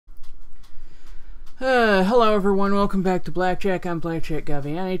Hello everyone, welcome back to Blackjack. I'm Blackjack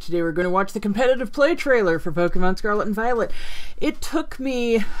Gaviani. Today we're going to watch the competitive play trailer for Pokemon Scarlet and Violet. It took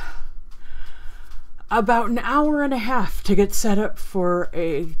me about an hour and a half to get set up for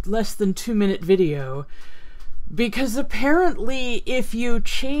a less than 2-minute video, because apparently if you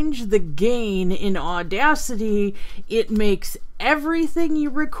change the gain in Audacity, it makes everything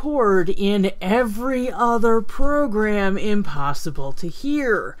you record in every other program impossible to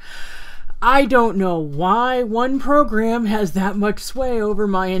hear. I don't know why one program has that much sway over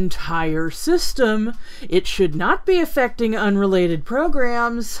my entire system. It should not be affecting unrelated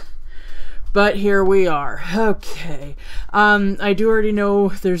programs, but here we are. Okay. I do already know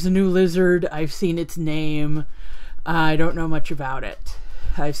there's a new lizard. I've seen its name. I don't know much about it.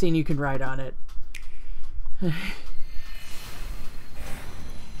 I've seen you can ride on it.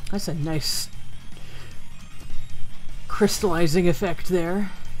 That's a nice crystallizing effect there.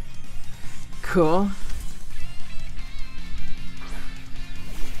 Cool.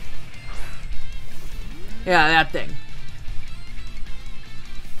 Yeah, that thing.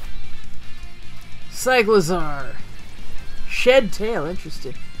 Cyclozar. Shed tail,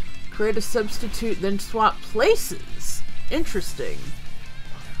 interesting. Create a substitute, then swap places. Interesting.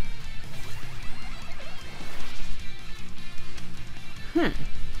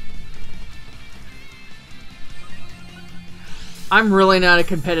 I'm really not a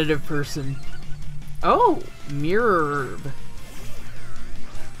competitive person. Oh, Mirror.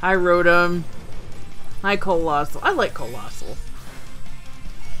 Hi, Rotom. Hi, Colossal. I like Colossal.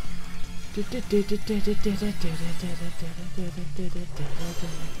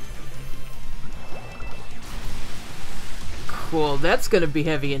 Cool, that's gonna be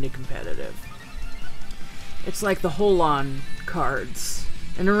heavy into competitive. It's like the Holon cards.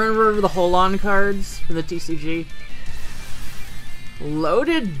 And remember the Holon cards from the TCG?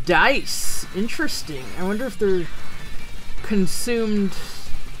 Loaded dice. Interesting. I wonder if they're consumed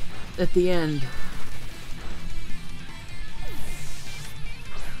at the end.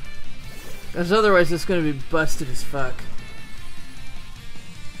 Because otherwise it's going to be busted as fuck.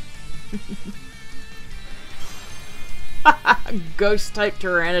 Ghost type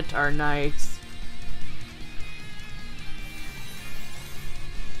Tyranitar, nice.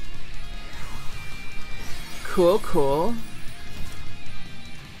 Cool, cool.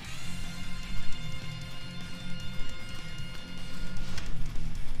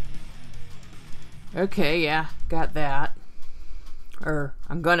 Okay, yeah, got that. Or,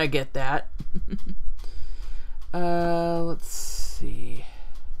 I'm gonna get that. Let's see.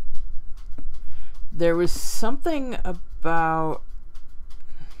 There was something about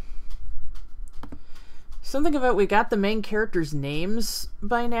we got the main characters' names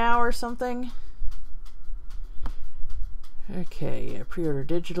by now or something. Okay, yeah, pre-order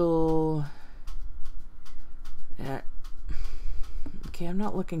digital. Okay, I'm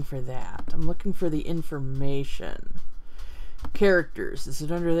not looking for that. I'm looking for the information. Characters. Is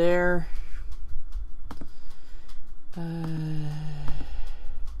it under there?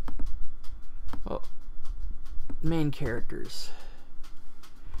 Oh, main characters.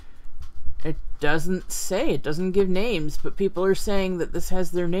 It doesn't say. It doesn't give names, but people are saying that this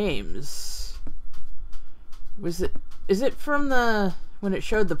has their names. Is it from the when it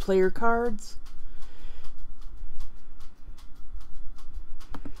showed the player cards?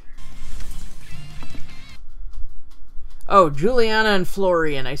 Oh, Juliana and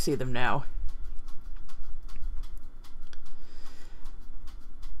Florian, I see them now.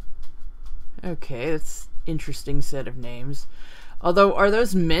 Okay, that's an interesting set of names. Although, are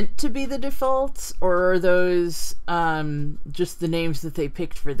those meant to be the defaults, or are those just the names that they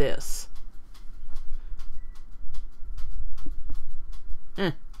picked for this?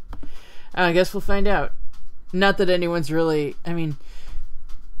 I guess we'll find out. Not that anyone's really... I mean,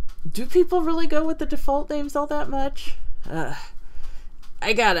 do people really go with the default names all that much?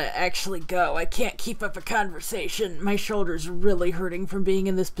 I gotta actually go. I can't keep up a conversation. My shoulders are really hurting from being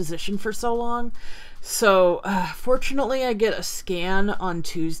in this position for so long. So, fortunately, I get a scan on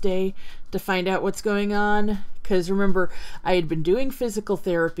Tuesday to find out what's going on. Because remember, I had been doing physical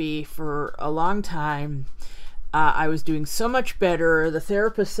therapy for a long time. I was doing so much better. The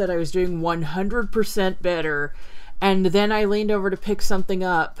therapist said I was doing 100% better. And then I leaned over to pick something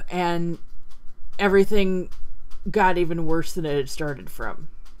up, and everything got even worse than it had started from.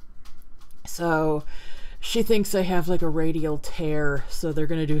 So she thinks I have like a radial tear, so they're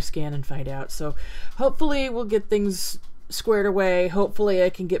going to do a scan and find out. So hopefully we'll get things squared away. Hopefully I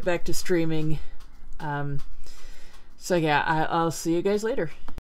can get back to streaming. So yeah, I'll see you guys later.